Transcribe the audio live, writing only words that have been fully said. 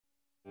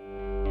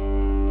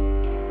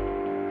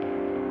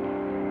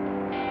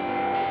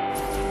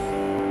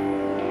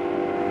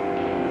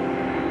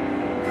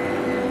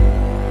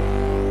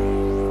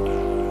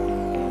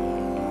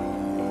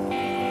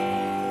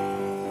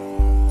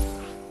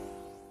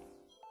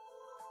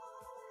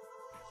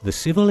The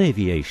civil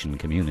aviation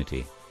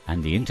community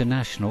and the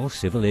International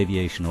Civil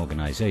Aviation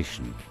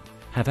Organization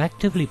have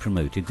actively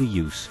promoted the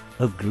use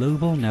of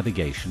global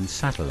navigation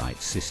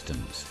satellite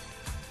systems.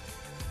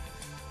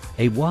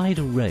 A wide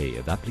array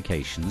of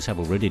applications have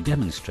already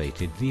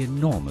demonstrated the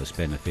enormous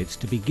benefits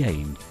to be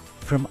gained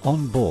from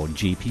on-board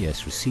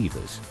GPS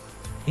receivers,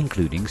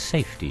 including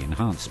safety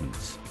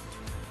enhancements.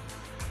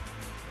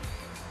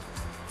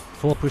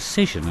 For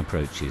precision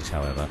approaches,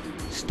 however,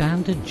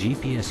 standard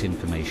GPS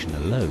information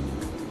alone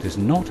does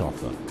not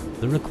offer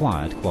the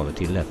required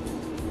quality level.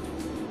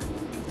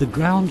 The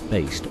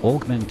Ground-Based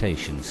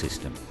Augmentation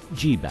System,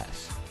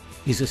 GBAS,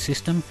 is a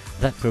system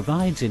that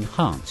provides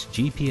enhanced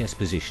GPS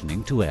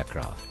positioning to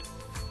aircraft,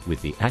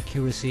 with the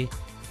accuracy,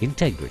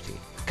 integrity,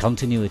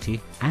 continuity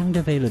and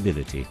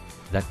availability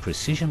that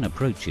precision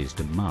approaches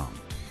demand.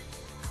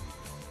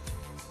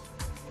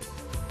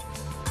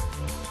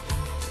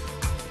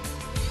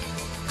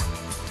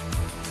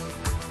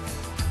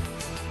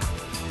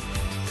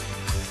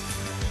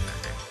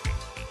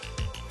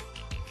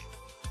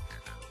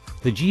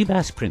 The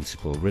GBAS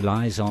principle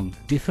relies on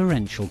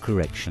differential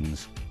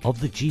corrections of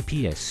the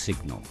GPS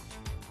signal.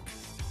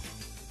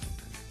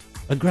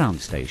 A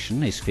ground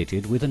station is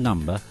fitted with a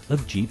number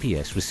of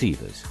GPS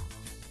receivers.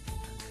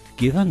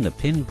 Given the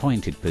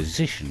pinpointed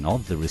position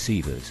of the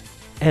receivers,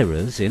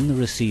 errors in the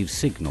received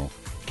signal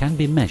can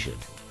be measured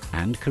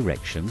and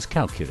corrections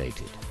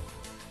calculated.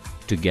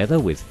 Together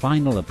with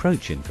final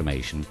approach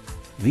information,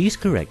 these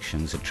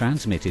corrections are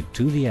transmitted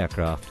to the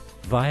aircraft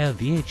via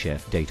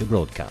VHF data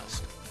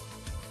broadcast.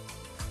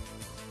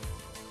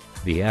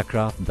 The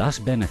aircraft thus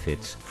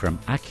benefits from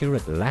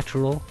accurate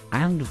lateral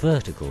and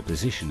vertical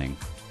positioning,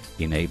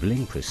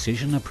 enabling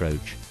precision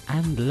approach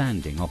and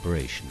landing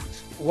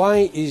operations.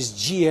 Why is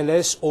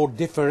GLS or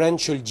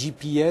differential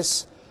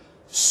GPS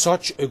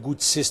such a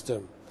good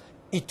system?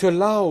 It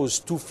allows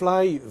to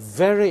fly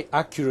very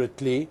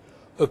accurately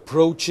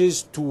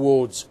approaches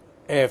towards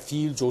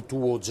airfields or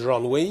towards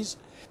runways,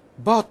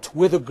 but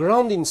with a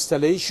ground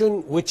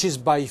installation which is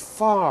by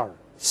far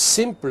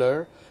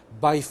simpler,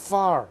 by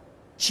far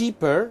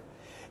cheaper,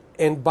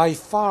 and by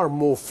far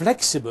more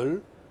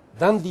flexible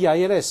than the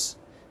ILS.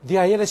 The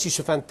ILS is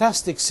a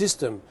fantastic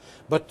system,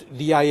 but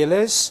the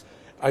ILS,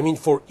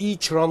 for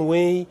each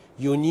runway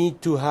you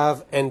need to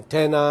have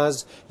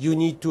antennas, you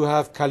need to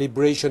have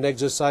calibration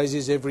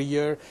exercises every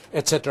year,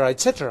 etc.,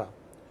 etc.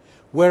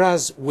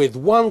 Whereas with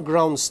one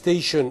ground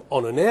station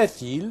on an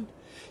airfield,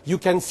 you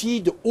can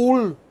feed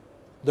all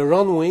the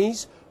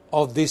runways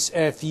of this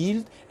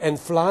airfield and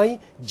fly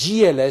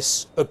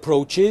GLS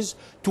approaches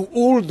to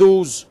all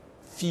those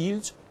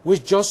fields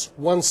with just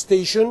one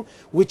station,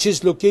 which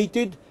is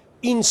located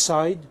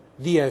inside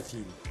the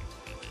airfield.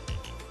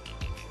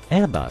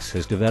 Airbus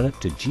has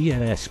developed a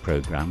GLS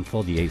program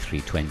for the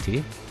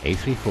A320,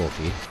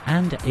 A340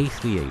 and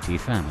A380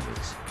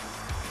 families.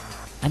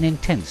 An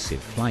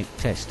intensive flight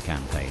test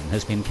campaign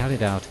has been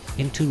carried out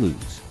in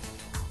Toulouse,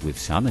 with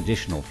some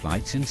additional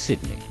flights in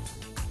Sydney.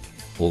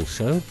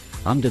 Also,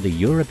 under the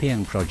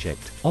European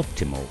project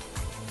Optimal,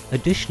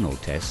 additional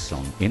tests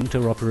on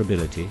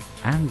interoperability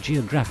and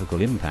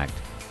geographical impact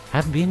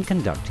have been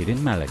conducted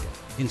in Malaga,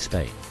 in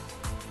Spain.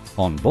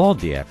 On board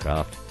the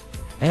aircraft,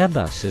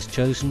 Airbus has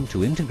chosen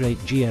to integrate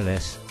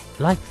GLS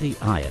like the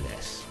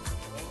ILS,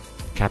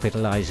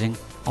 capitalizing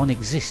on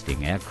existing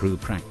aircrew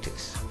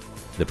practice.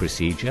 The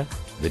procedure,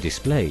 the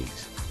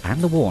displays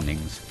and the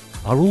warnings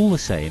are all the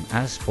same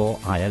as for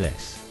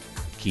ILS,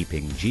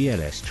 keeping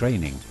GLS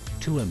training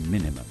to a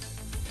minimum.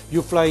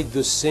 You fly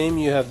the same,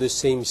 you have the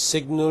same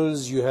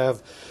signals, you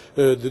have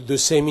the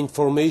same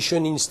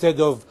information. Instead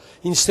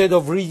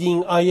of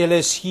reading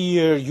ILS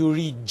here, you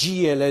read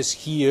GLS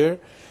here.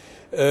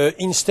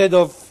 Instead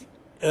of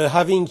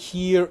having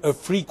here a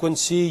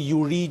frequency,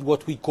 you read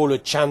what we call a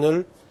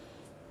channel.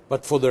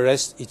 But for the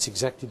rest, it's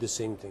exactly the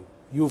same thing.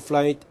 You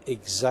fly it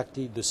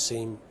exactly the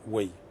same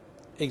way.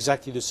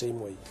 Exactly the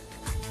same way.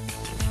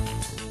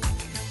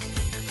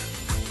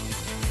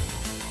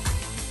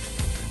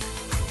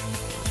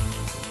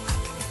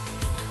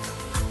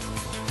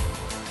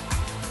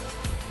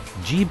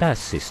 GBAS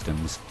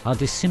systems are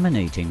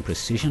disseminating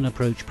precision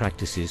approach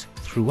practices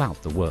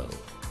throughout the world.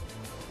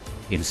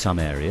 In some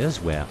areas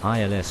where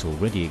ILS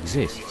already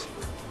exists,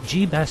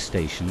 GBAS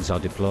stations are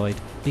deployed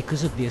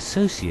because of the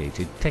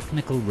associated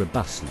technical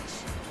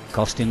robustness,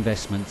 cost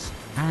investments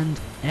and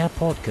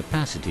airport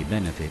capacity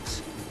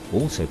benefits,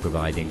 also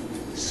providing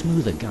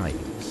smoother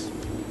guidance.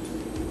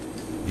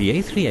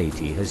 The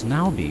A380 has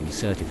now been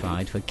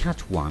certified for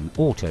Cat 1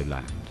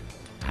 Autoland,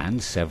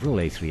 and several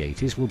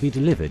A380s will be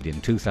delivered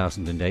in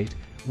 2008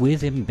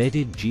 with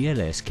embedded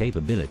GLS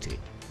capability.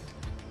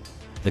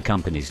 The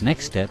company's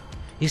next step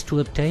is to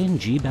obtain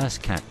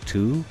GBAS Cat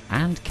 2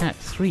 and Cat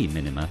 3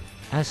 minima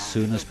as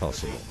soon as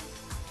possible,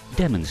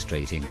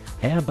 demonstrating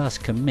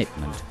Airbus'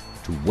 commitment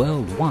to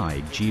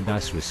worldwide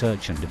GBAS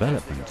research and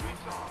development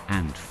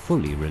and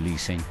fully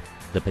releasing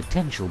the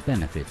potential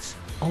benefits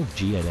of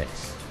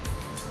GLS.